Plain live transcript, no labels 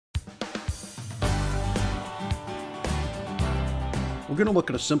We're going to look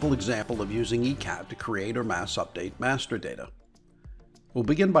at a simple example of using eCATT to create or mass update master data. We'll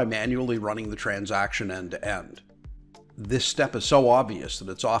begin by manually running the transaction end to end. This step is so obvious that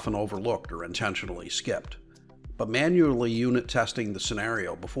it's often overlooked or intentionally skipped. But manually unit testing the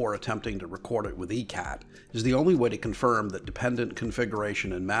scenario before attempting to record it with eCATT is the only way to confirm that dependent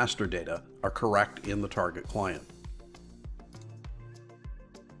configuration and master data are correct in the target client.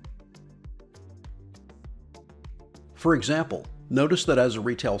 For example, notice that as a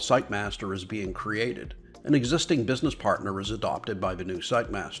retail site master is being created, an existing business partner is adopted by the new site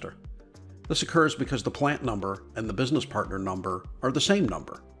master. This occurs because the plant number and the business partner number are the same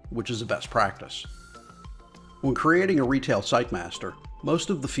number, which is a best practice. When creating a retail site master, most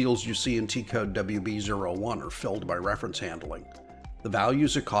of the fields you see in T-code WB01 are filled by reference handling. The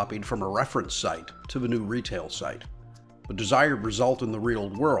values are copied from a reference site to the new retail site. The desired result in the real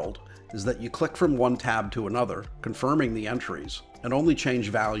world is that you click from one tab to another, confirming the entries, and only change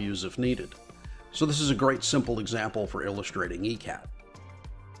values if needed. So this is a great simple example for illustrating eCATT.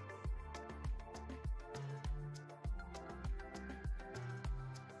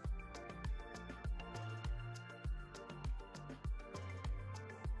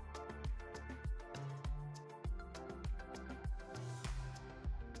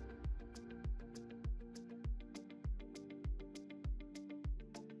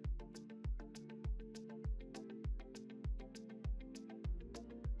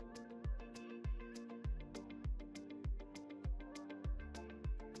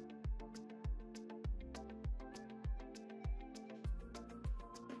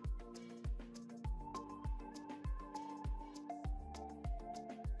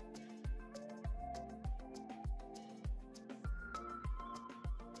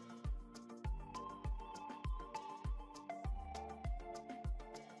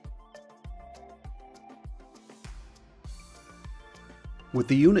 With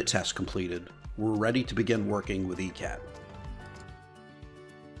the unit test completed, we're ready to begin working with eCATT.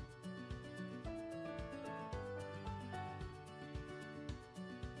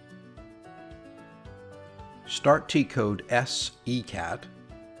 Start T-code S eCATT,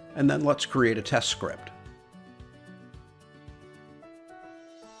 and then let's create a test script.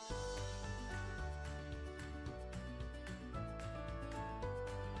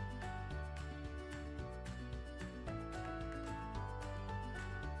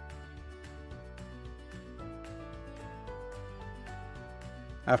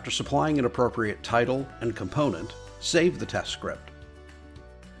 After supplying an appropriate title and component, save the test script.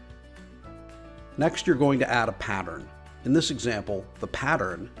 Next, you're going to add a pattern. In this example, the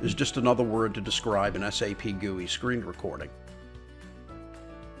pattern is just another word to describe an SAP GUI screen recording.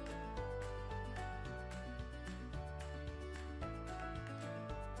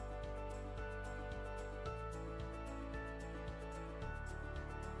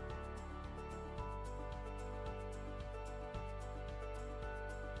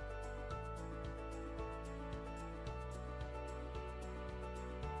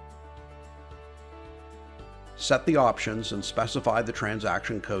 Set the options and specify the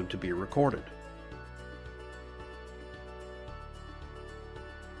transaction code to be recorded.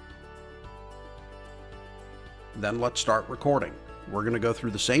 Then let's start recording. We're going to go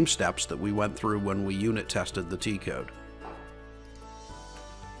through the same steps that we went through when we unit tested the T-code.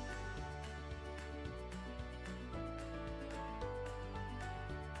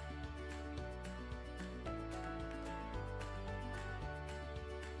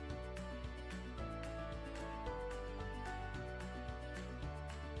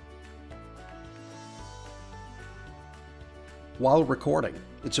 While recording,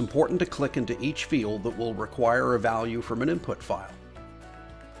 it's important to click into each field that will require a value from an input file.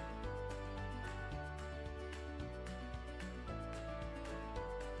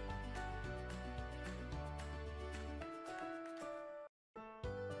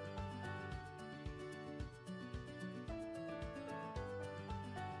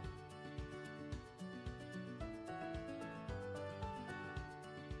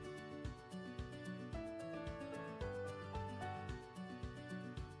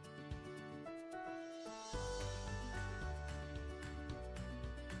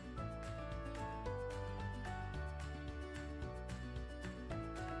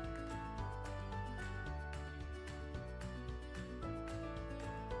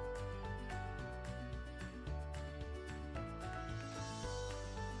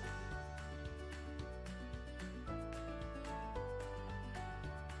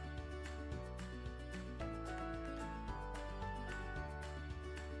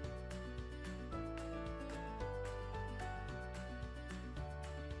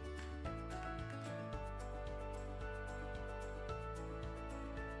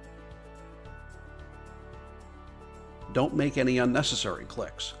 don't make any unnecessary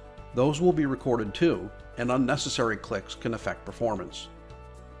clicks. Those will be recorded too, and unnecessary clicks can affect performance.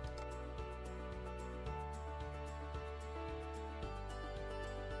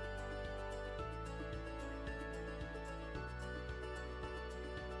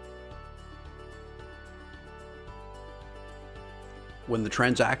 When the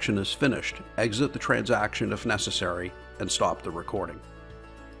transaction is finished, exit the transaction if necessary and stop the recording.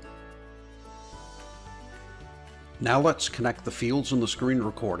 Now let's connect the fields in the screen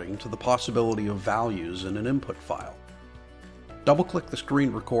recording to the possibility of values in an input file. Double-click the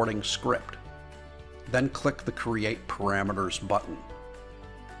screen recording script, then click the Create Parameters button.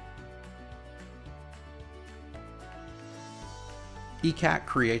 eCATT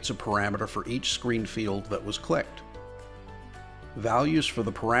creates a parameter for each screen field that was clicked. Values for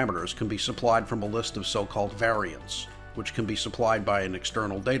the parameters can be supplied from a list of so-called variants, which can be supplied by an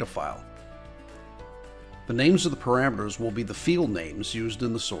external data file. The names of the parameters will be the field names used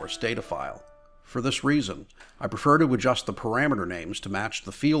in the source data file. For this reason, I prefer to adjust the parameter names to match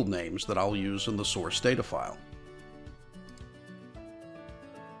the field names that I'll use in the source data file.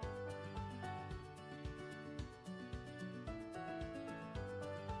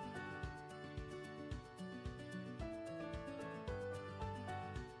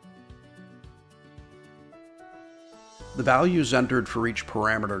 The values entered for each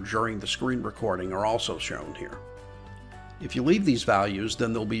parameter during the screen recording are also shown here. If you leave these values,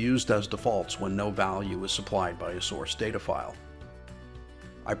 then they'll be used as defaults when no value is supplied by a source data file.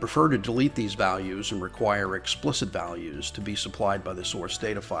 I prefer to delete these values and require explicit values to be supplied by the source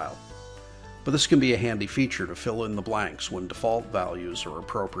data file, but this can be a handy feature to fill in the blanks when default values are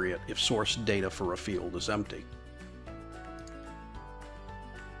appropriate if source data for a field is empty.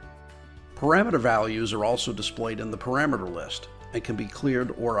 Parameter values are also displayed in the parameter list and can be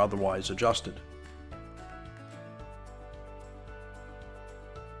cleared or otherwise adjusted.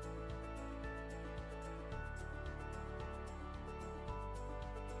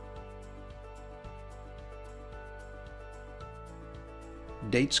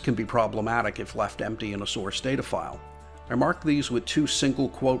 Dates can be problematic if left empty in a source data file. I mark these with 2 single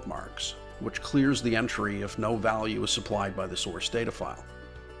quote marks, which clears the entry if no value is supplied by the source data file.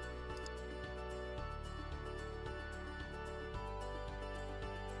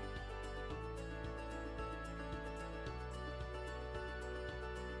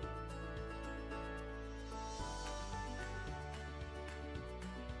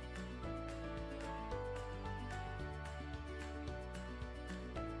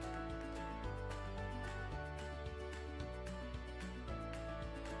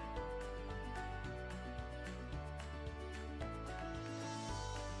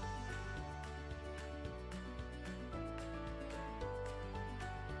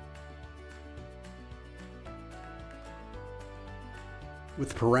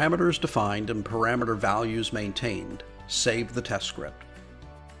 With parameters defined and parameter values maintained, save the test script.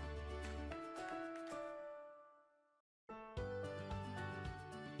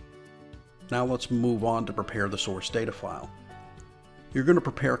 Now let's move on to prepare the source data file. You're going to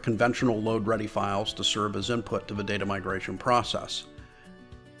prepare conventional load-ready files to serve as input to the data migration process.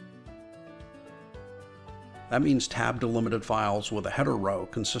 That means tab-delimited files with a header row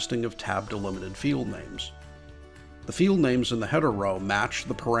consisting of tab-delimited field names. The field names in the header row match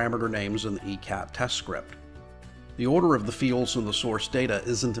the parameter names in the eCATT test script. The order of the fields in the source data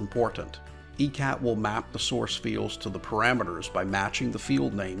isn't important. eCATT will map the source fields to the parameters by matching the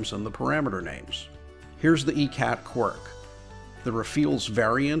field names and the parameter names. Here's the eCATT quirk. There are fields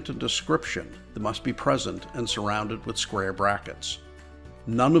variant and description that must be present and surrounded with square brackets.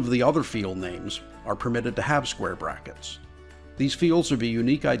 None of the other field names are permitted to have square brackets. These fields have a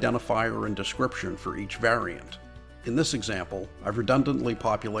unique identifier and description for each variant. In this example, I've redundantly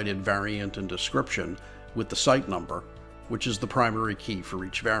populated variant and description with the site number, which is the primary key for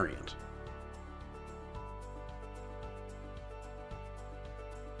each variant.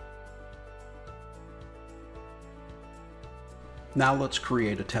 Now let's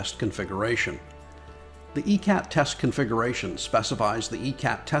create a test configuration. The eCATT test configuration specifies the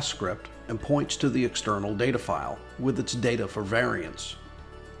eCATT test script and points to the external data file with its data for variants.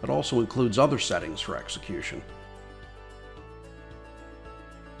 It also includes other settings for execution.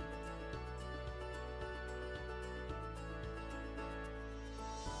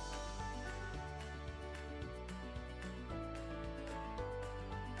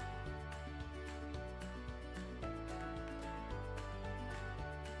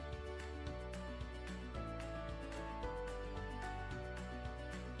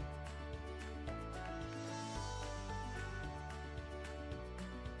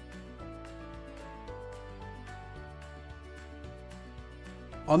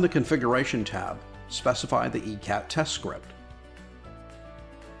 On the Configuration tab, specify the eCATT test script.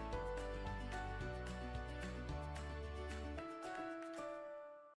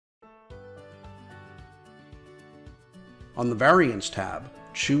 On the Variants tab,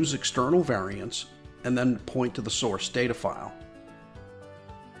 choose External Variants and then point to the source data file.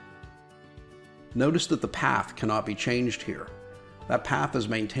 Notice that the path cannot be changed here. That path is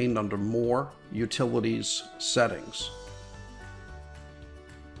maintained under More, Utilities, Settings.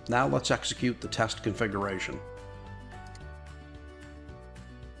 Now let's execute the test configuration.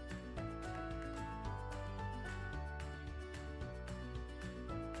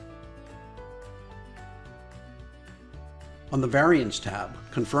 On the Variants tab,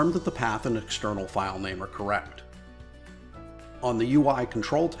 confirm that the path and external file name are correct. On the UI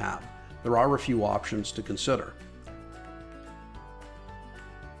Control tab, there are a few options to consider.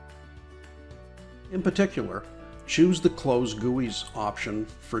 In particular, choose the Close GUIs option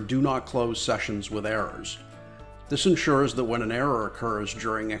for Do Not Close Sessions with Errors. This ensures that when an error occurs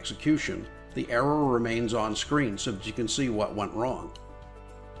during execution, the error remains on screen so that you can see what went wrong.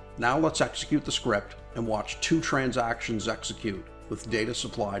 Now let's execute the script and watch 2 transactions execute with data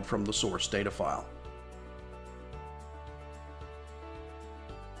supplied from the source data file.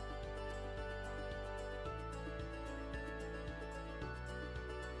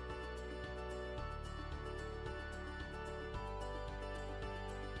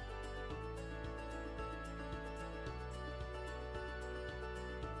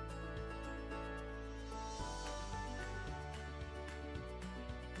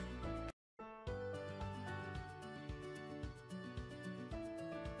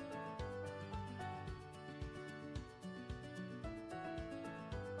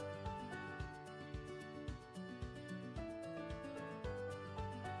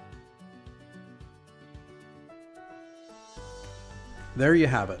 There you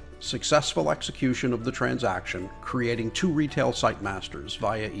have it, successful execution of the transaction, creating 2 retail site masters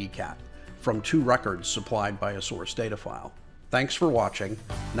via eCATT from 2 records supplied by a source data file. Thanks for watching.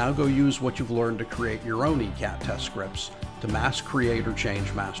 Now go use what you've learned to create your own eCATT test scripts to mass create or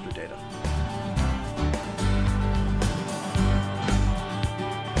change master data.